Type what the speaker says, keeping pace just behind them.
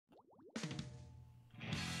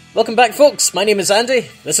Welcome back, folks. My name is Andy.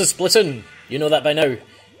 This is Splatoon. You know that by now.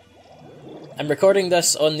 I'm recording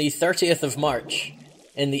this on the 30th of March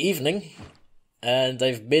in the evening, and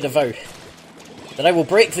I've made a vow that I will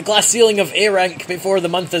break the glass ceiling of A rank before the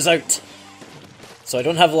month is out. So I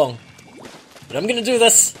don't have long. But I'm gonna do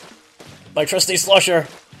this. My trusty Slosher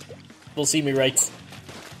will see me right.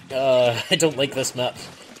 I don't like this map.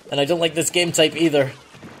 And I don't like this game type either.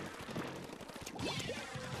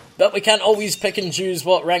 But we can't always pick and choose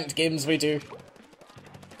what ranked games we do.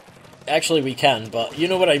 Actually, we can, but you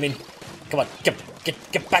know what I mean. Come on,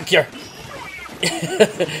 get back here!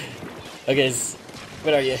 Okay,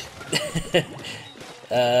 where are you?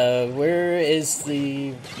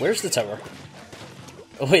 Where's the tower?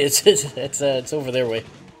 Oh wait, it's over there way.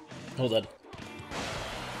 Hold on.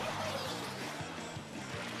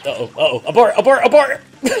 Uh-oh, abort!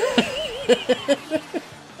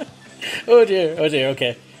 Oh dear,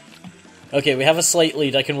 okay. Okay, we have a slight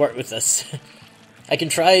lead, I can work with this. I can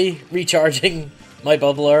try recharging my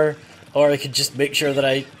bubbler, or I can just make sure that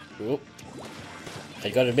I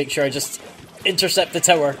gotta make sure I just intercept the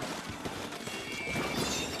tower.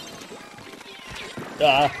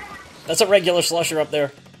 That's a regular Slosher up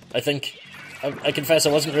there, I think. I confess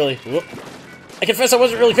I wasn't really... I confess I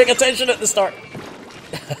wasn't really paying attention at the start.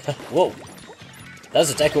 Whoa. That's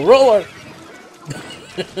a deco roller!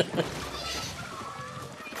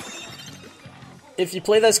 If you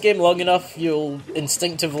play this game long enough, you'll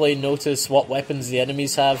instinctively notice what weapons the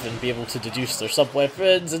enemies have and be able to deduce their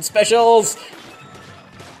sub-weapons and specials!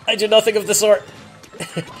 I do nothing of the sort.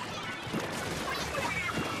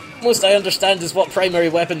 Most I understand is what primary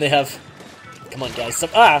weapon they have. Come on, guys.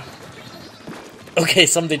 Okay,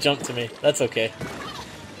 somebody jumped to me. That's okay.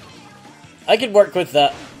 I can work with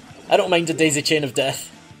that. I don't mind a daisy chain of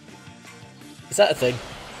death. Is that a thing?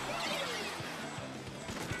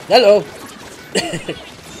 Hello!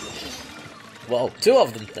 Whoa, two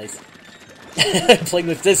of them, nice. Playing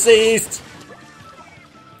with deceased!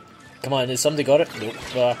 Come on, has somebody got it? Nope.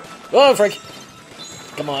 Oh, frick!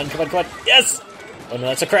 Come on. Yes! Oh no,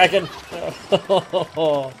 that's a Kraken!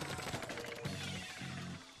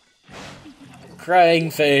 Crying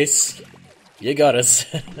face. You got us.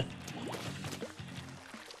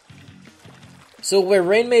 So where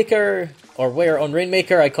on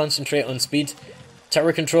Rainmaker I concentrate on speed.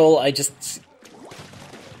 Tower control,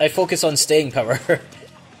 I focus on staying power.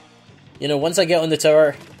 You know, once I get on the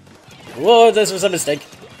tower... Whoa, this was a mistake.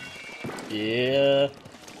 Yeah.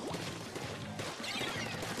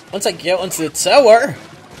 Once I get onto the tower,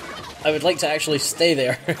 I would like to actually stay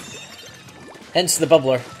there. Hence the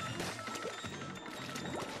bubbler.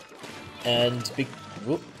 And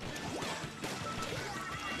whoop.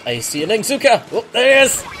 I see an Inkzuka! Oh, there he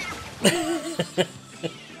is!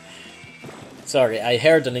 Sorry, I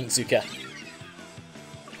heard an Inkzuka.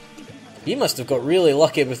 He must have got really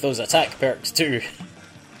lucky with those attack perks too.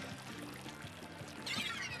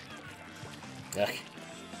 Ugh.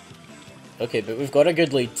 Okay, but we've got a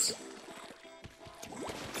good lead.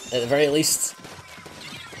 At the very least,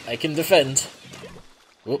 I can defend.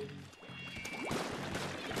 Whoop.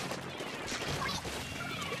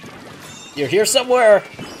 You're here somewhere!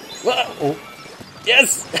 Whoa. Oh.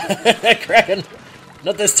 Yes! Kraken!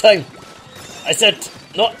 Not this time! I said,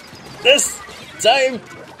 not this time!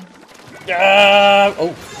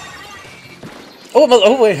 Oh!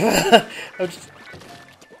 Oh, wait!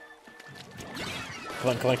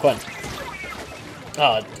 Come on.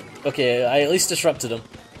 Ah, okay, I at least disrupted him.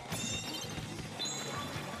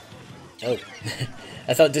 Oh.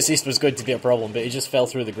 I thought deceased was going to be a problem, but he just fell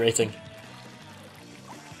through the grating.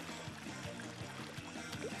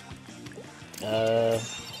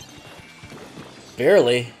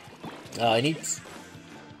 Barely. I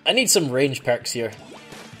need some range perks here.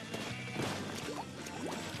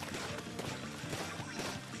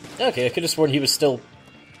 Okay, I could have sworn he was still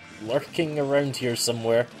lurking around here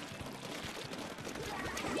somewhere.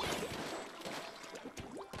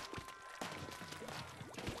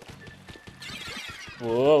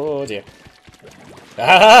 Whoa, dear.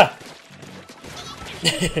 Ah!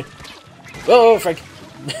 Whoa, Frank!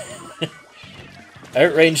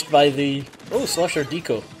 Outranged by the... Oh, Slosher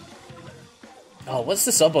Deco. Oh, what's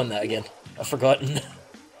the sub on that again? I've forgotten.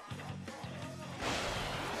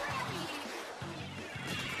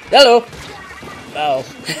 Hello! Wow.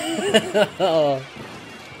 Oh.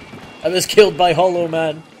 I was killed by Hollow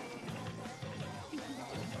Man.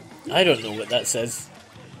 I don't know what that says.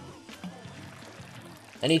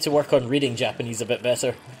 I need to work on reading Japanese a bit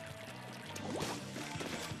better.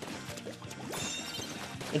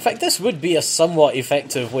 In fact, this would be a somewhat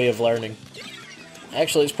effective way of learning.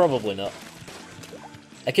 Actually, it's probably not.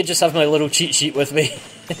 I could just have my little cheat sheet with me.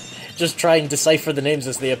 Just try and decipher the names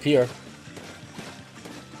as they appear.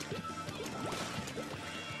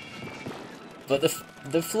 But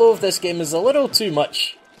the flow of this game is a little too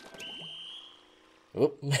much.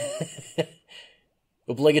 Oh.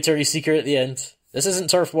 Obligatory seeker at the end. This isn't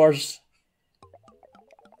Turf Wars.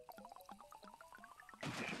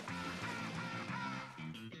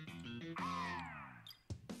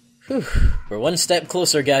 Whew. We're one step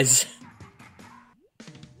closer, guys.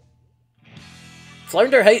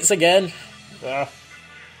 Flounder Heights again.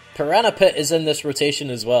 Piranha Pit is in this rotation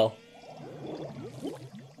as well.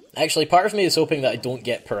 Actually, part of me is hoping that I don't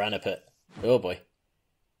get Piranha Pit. Oh boy.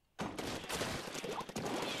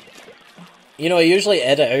 You know, I usually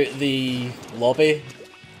edit out the lobby,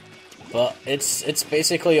 but it's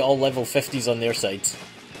basically all level 50s on their side,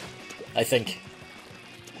 I think.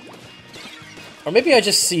 Or maybe I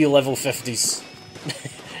just see level 50s.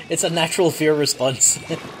 It's a natural fear response.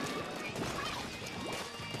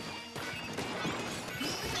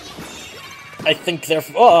 I think they're...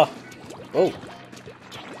 Oh! Oh!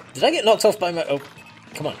 Did I get knocked off by my... Oh,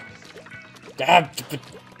 come on. Ah,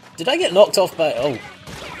 did I get knocked off by... Oh.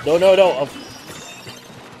 No, no, no. Oh.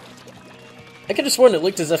 I could have sworn it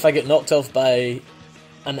looked as if I get knocked off by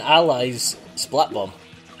an ally's splat bomb.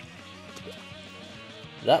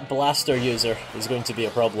 That blaster user is going to be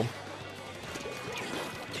a problem.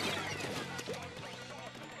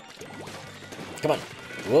 Come on.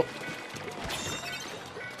 Whoop.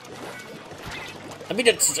 I mean,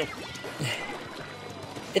 it's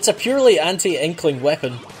a purely anti-inkling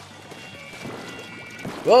weapon.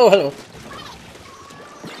 Whoa, hello.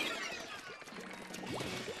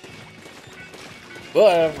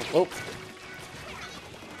 Whoa, whoa.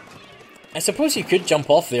 I suppose you could jump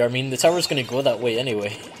off there. I mean, the tower's going to go that way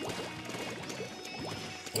anyway.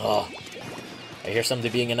 Oh, I hear somebody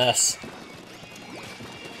being an ass.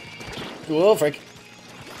 Whoa, frick.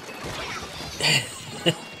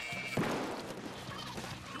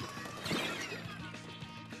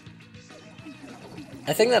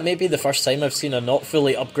 I think that may be the first time I've seen a not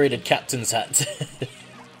fully upgraded captain's hat.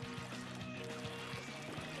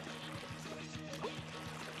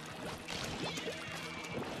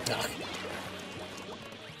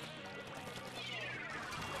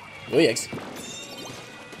 Oh, yikes.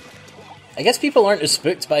 I guess people aren't as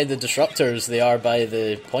spooked by the disruptor as they are by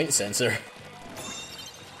the point sensor.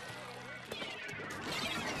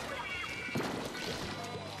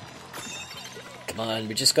 Come on,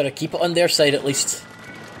 we just gotta keep it on their side at least.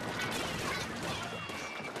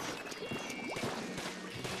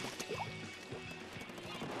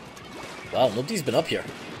 Wow, nobody's been up here.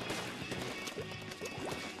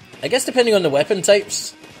 I guess depending on the weapon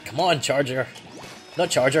types... Come on, Charger. Not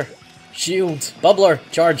Charger. Shield. Bubbler.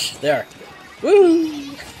 Charge. There.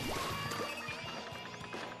 Woo!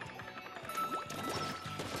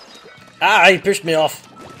 Ah, he pushed me off.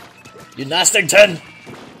 You Nastington!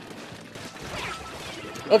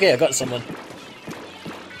 Okay, I got someone.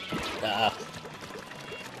 Ah.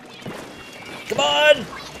 Come on!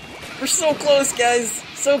 We're so close, guys!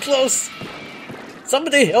 So close!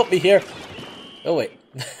 Somebody help me here! Oh, wait.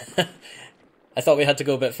 I thought we had to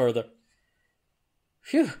go a bit further.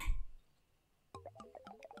 Phew.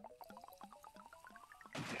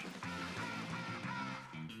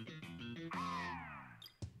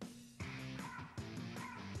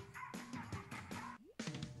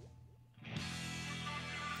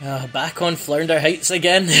 Back on Flounder Heights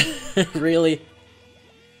again? Really?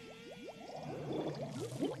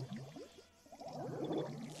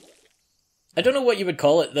 I don't know what you would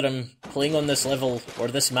call it that I'm playing on this level, or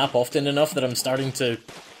this map often enough that I'm starting to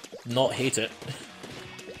not hate it.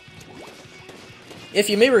 If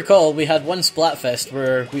you may recall, we had one Splatfest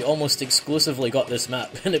where we almost exclusively got this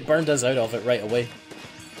map, and it burned us out of it right away.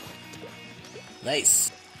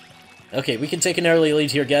 Nice. Okay, we can take an early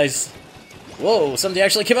lead here, guys. Whoa, somebody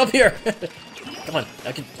actually came up here! Come on,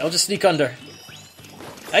 I'll just sneak under.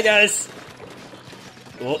 Hi, guys!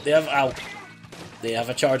 Oh, they have... Ow. They have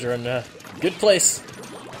a charger in a good place.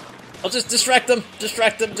 I'll just distract them!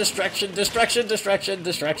 Distract them! Distraction! Distraction! Distraction!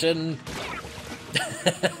 Distraction!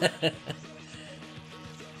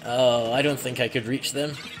 Oh, I don't think I could reach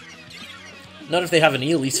them. Not if they have an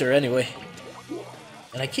eel-eater, anyway.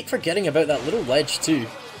 And I keep forgetting about that little ledge, too.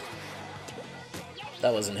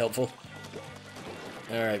 That wasn't helpful.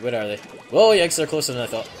 Alright, what are they? Whoa, yikes, they're closer than I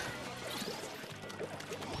thought.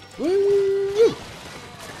 Woo!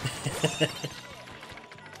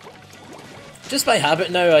 Just by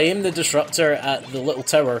habit now, I aim the disruptor at the little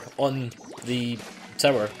tower on the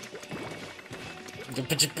tower.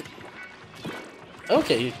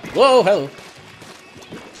 Okay. Whoa, hello.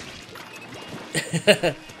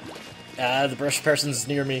 Ah, the brush person's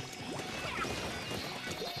near me.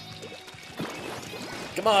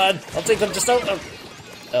 Come on, I'll take them just out.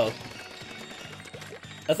 Oh.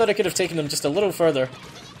 I thought I could have taken them just a little further.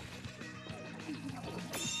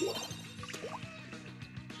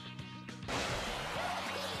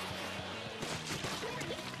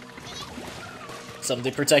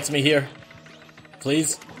 Somebody protect me here.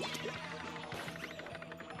 Please.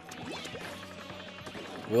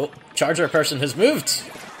 Well, charger person has moved.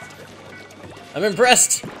 I'm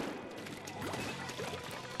impressed.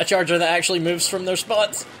 A charger that actually moves from their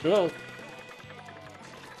spot. Whoa.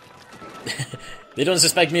 They don't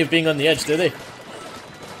suspect me of being on the edge, do they?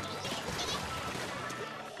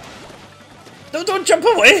 No, don't jump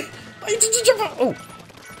away! Why did you jump out? Oh,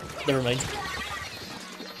 never mind.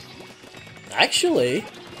 Actually,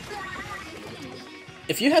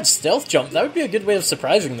 if you had stealth jump, that would be a good way of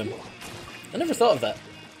surprising them. I never thought of that.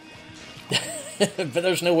 But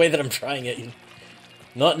there's no way that I'm trying it.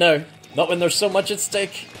 Not now. Not when there's so much at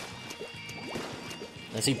stake.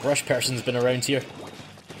 I see brush person's been around here.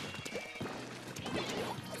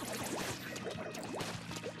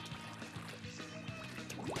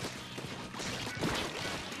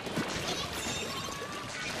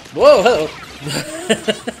 Whoa, hello!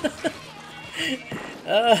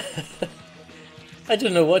 I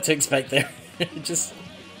didn't know what to expect there. Just...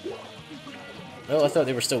 Oh, I thought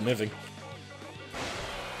they were still moving.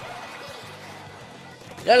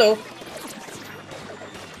 Hello!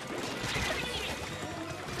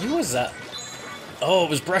 Who was that? Oh, it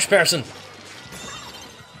was Brush Person!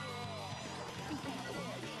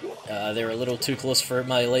 They were a little too close for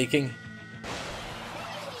my liking.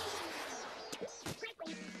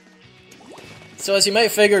 So as you might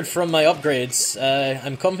have figured from my upgrades,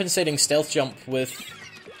 I'm compensating stealth jump with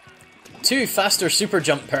 2 faster super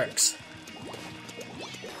jump perks.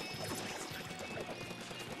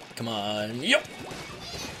 Come on, yup!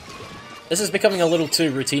 This is becoming a little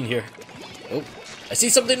too routine here. Oh, I see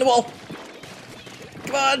something in the wall!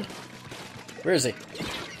 Come on! Where is he?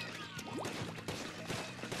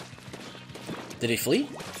 Did he flee?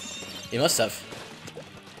 He must have.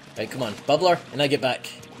 Right, come on, bubbler, and I get back.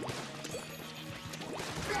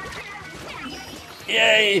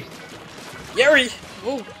 Yay! Yeri!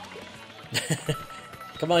 Whoa!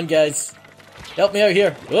 Come on, guys. Help me out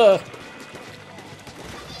here. Whoa!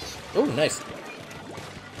 Oh, nice.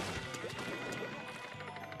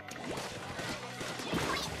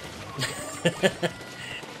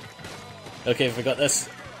 Okay, we got this.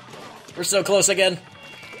 We're so close again.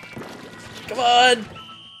 Come on!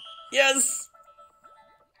 Yes!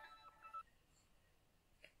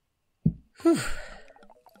 Whew.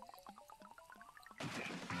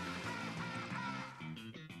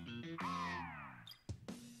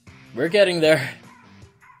 We're getting there.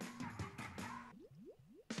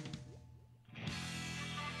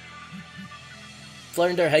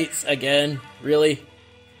 Flounder Heights again, really?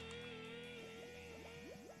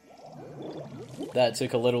 That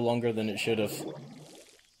took a little longer than it should have.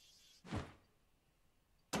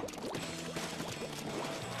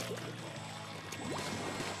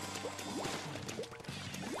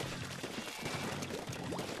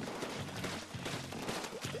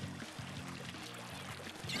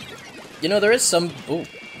 You know, there is some... Oh,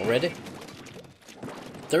 already?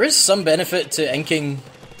 There is some benefit to inking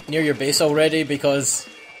near your base already, because...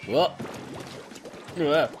 What?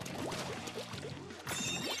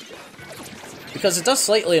 Because it does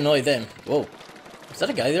slightly annoy them. Whoa. Is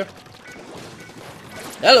that a guy there?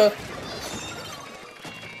 Hello!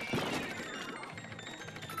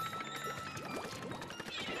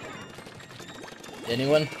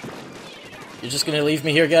 Anyone? You're just gonna leave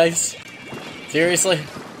me here, guys? Seriously?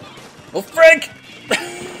 Oh, Frank!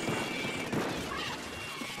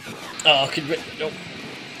 Oh, could we... No.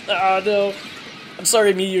 Ah, no. I'm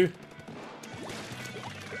sorry, Miyu.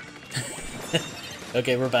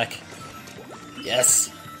 Okay, we're back.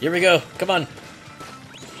 Yes. Here we go. Come on.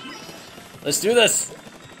 Let's do this.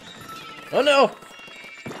 Oh, no.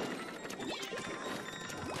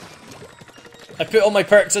 I put all my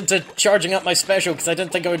perks into charging up my special because I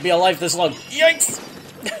didn't think I would be alive this long. Yikes!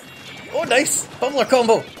 Oh, nice! Bubbler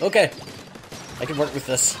combo! Okay. I can work with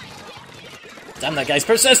this. Damn, that guy's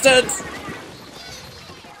persistent!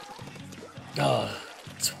 Oh,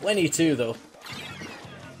 22 though.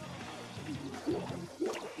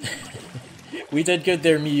 We did good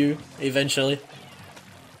there, Miyu, eventually.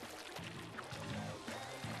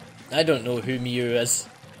 I don't know who Miyu is.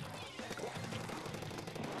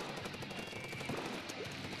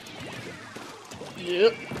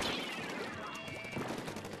 Yep.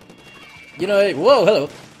 You know, whoa, hello.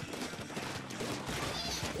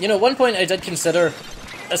 You know, one point I did consider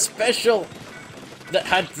a special that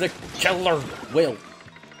had the killer whale.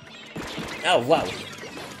 Oh, wow.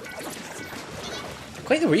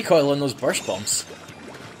 Quite the recoil on those burst bombs.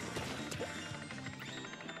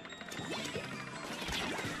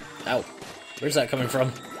 Ow. Where's that coming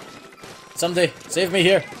from? Somebody, save me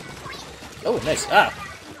here. Oh, nice. Ah!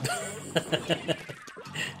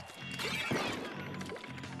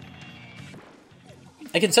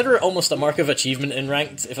 I consider it almost a mark of achievement in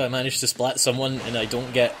Ranked if I manage to splat someone and I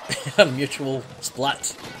don't get a mutual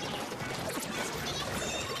splat.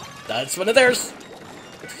 That's one of theirs!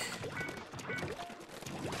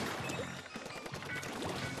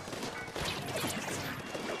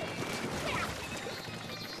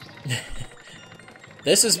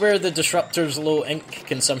 This is where the Disruptor's low ink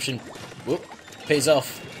consumption pays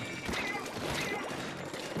off.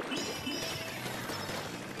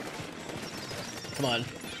 Come on.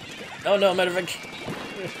 Oh no, I'm out of ink.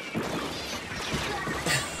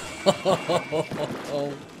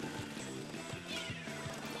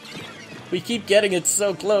 We keep getting it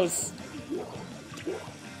so close.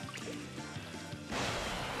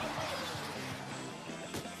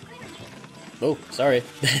 Oh, sorry.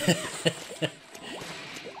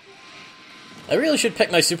 I really should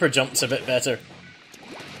pick my super jumps a bit better.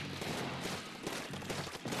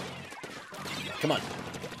 Come on.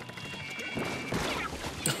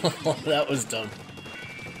 Oh, that was dumb.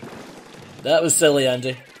 That was silly,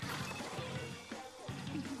 Andy.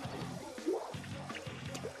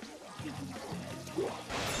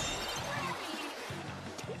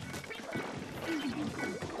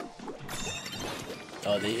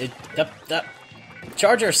 Oh, that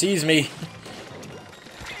charger sees me.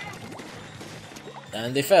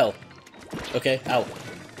 And they fell. Okay, ow.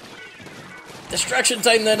 Distraction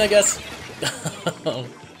time then, I guess.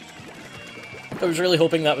 I was really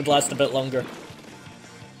hoping that would last a bit longer.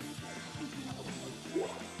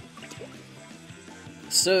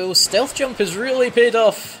 So, stealth jump has really paid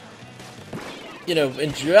off. You know,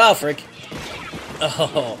 in frick.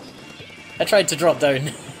 Oh, I tried to drop down.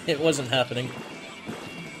 It wasn't happening.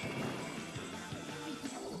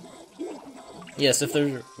 Yes, if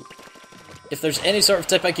there's any sort of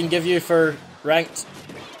tip I can give you for Ranked,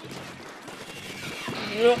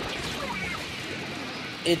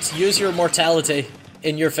 it's use your mortality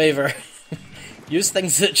in your favor. Use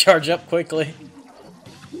things that charge up quickly.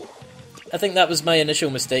 I think that was my initial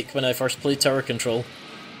mistake when I first played Tower Control.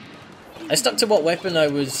 I stuck to what weapon I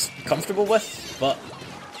was comfortable with, but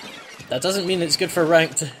that doesn't mean it's good for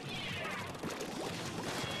Ranked.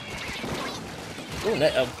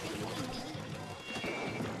 Oh,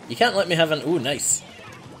 you can't let me have an... Ooh, nice.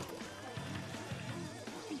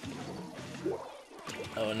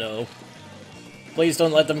 Oh no. Please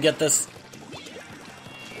don't let them get this.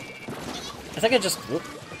 I think I just... Whoop.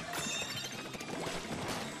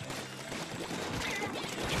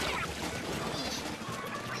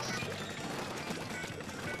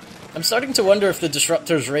 I'm starting to wonder if the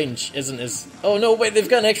Disruptor's range isn't as... Oh no, wait, they've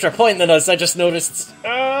got an extra point than us, I just noticed.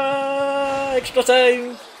 Extra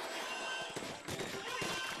time!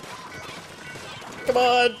 Come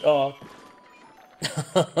on! Oh.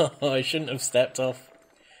 I shouldn't have stepped off.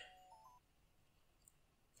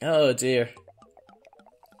 Oh dear.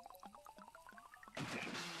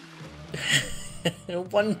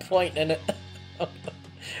 1 point in it.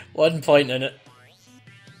 1 point in it.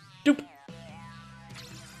 Doop!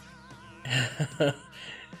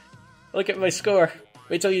 Look at my score.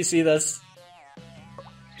 Wait till you see this.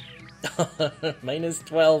 Minus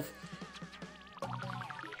 12.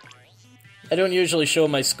 I don't usually show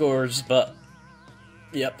my scores, but...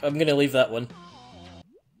 Yep, I'm gonna leave that one.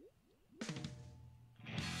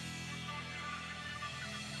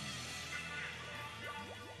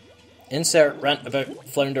 Insert rant about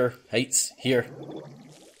Flounder Heights here.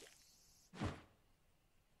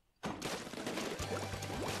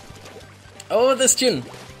 Oh, this tune!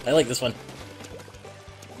 I like this one.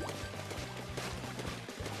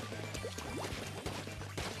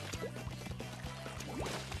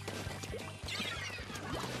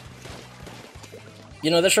 You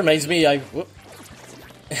know, this reminds me, whoop.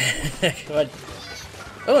 Come on.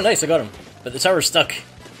 Oh, nice, I got him. But the tower's stuck.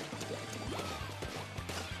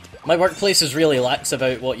 My workplace is really lax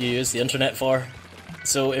about what you use the internet for.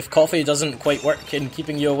 So if coffee doesn't quite work in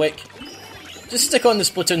keeping you awake, just stick on the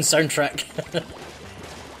Splatoon soundtrack.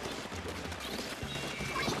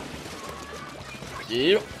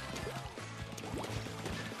 Yep.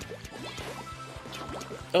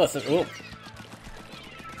 Oh, oh.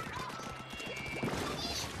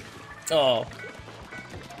 Oh.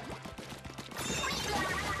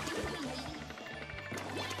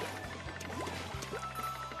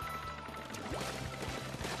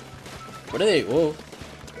 What are they? Whoa.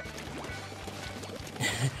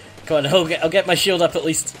 Come on, I'll get my shield up at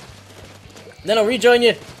least. Then I'll rejoin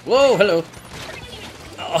you. Whoa, hello.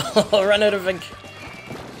 Oh, I ran out of ink.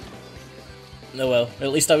 No well,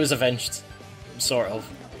 at least I was avenged. Sort of.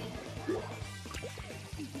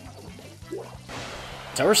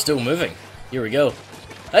 Tower's still moving. Here we go.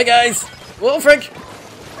 Hi guys! Whoa, frick!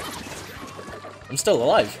 I'm still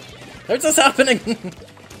alive. How's this happening?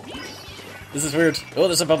 This is weird. Oh,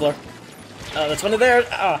 there's a bubbler. Oh, that's one of there.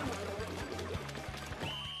 Ah.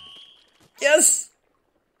 Yes!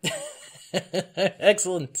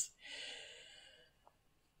 Excellent.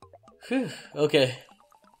 Whew. Okay.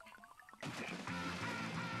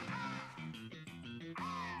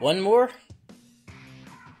 One more?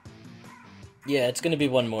 Yeah, it's gonna be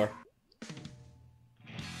one more.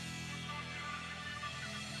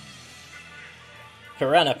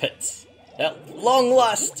 Piranha Pits. At long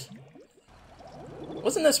last!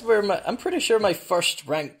 Wasn't this where I'm pretty sure my first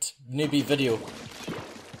ranked newbie video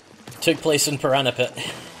took place in Piranha Pit.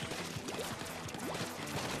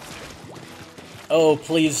 Oh,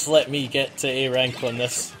 please let me get to A rank on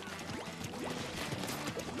this.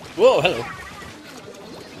 Whoa, hello.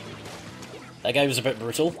 That guy was a bit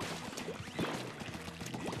brutal.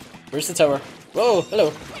 Where's the tower? Whoa,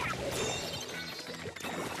 hello.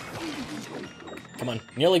 Come on,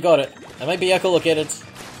 nearly got it. I might be echolocated.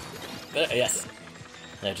 But, yes.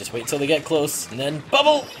 Now just wait till they get close, and then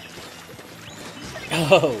bubble!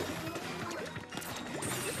 Oh!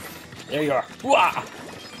 There you are. Wah!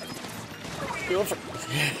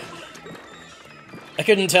 I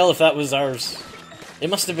couldn't tell if that was ours. It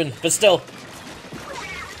must have been, but still.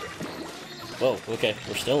 Whoa, okay,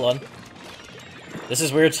 we're still on. This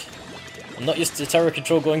is weird. I'm not used to tower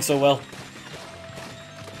control going so well.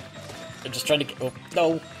 I'm just trying to get... Oh,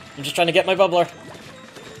 no! I'm just trying to get my bubbler.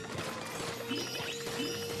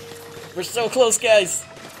 We're so close, guys!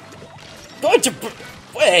 Going to...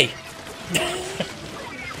 Way!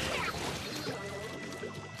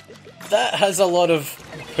 That has a lot of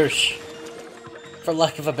push, for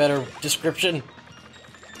lack of a better description.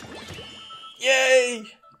 Yay!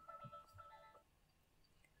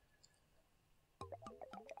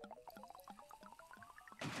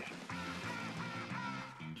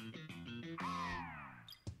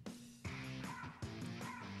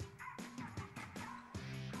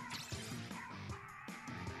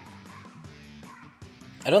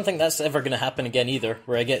 I don't think that's ever going to happen again either,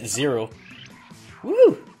 where I get 0.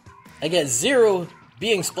 Woo! I get 0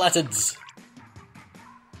 being splatted.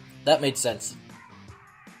 That made sense.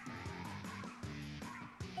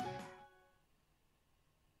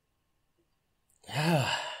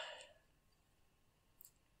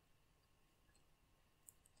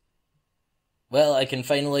 Well, I can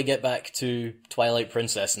finally get back to Twilight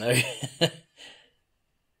Princess now.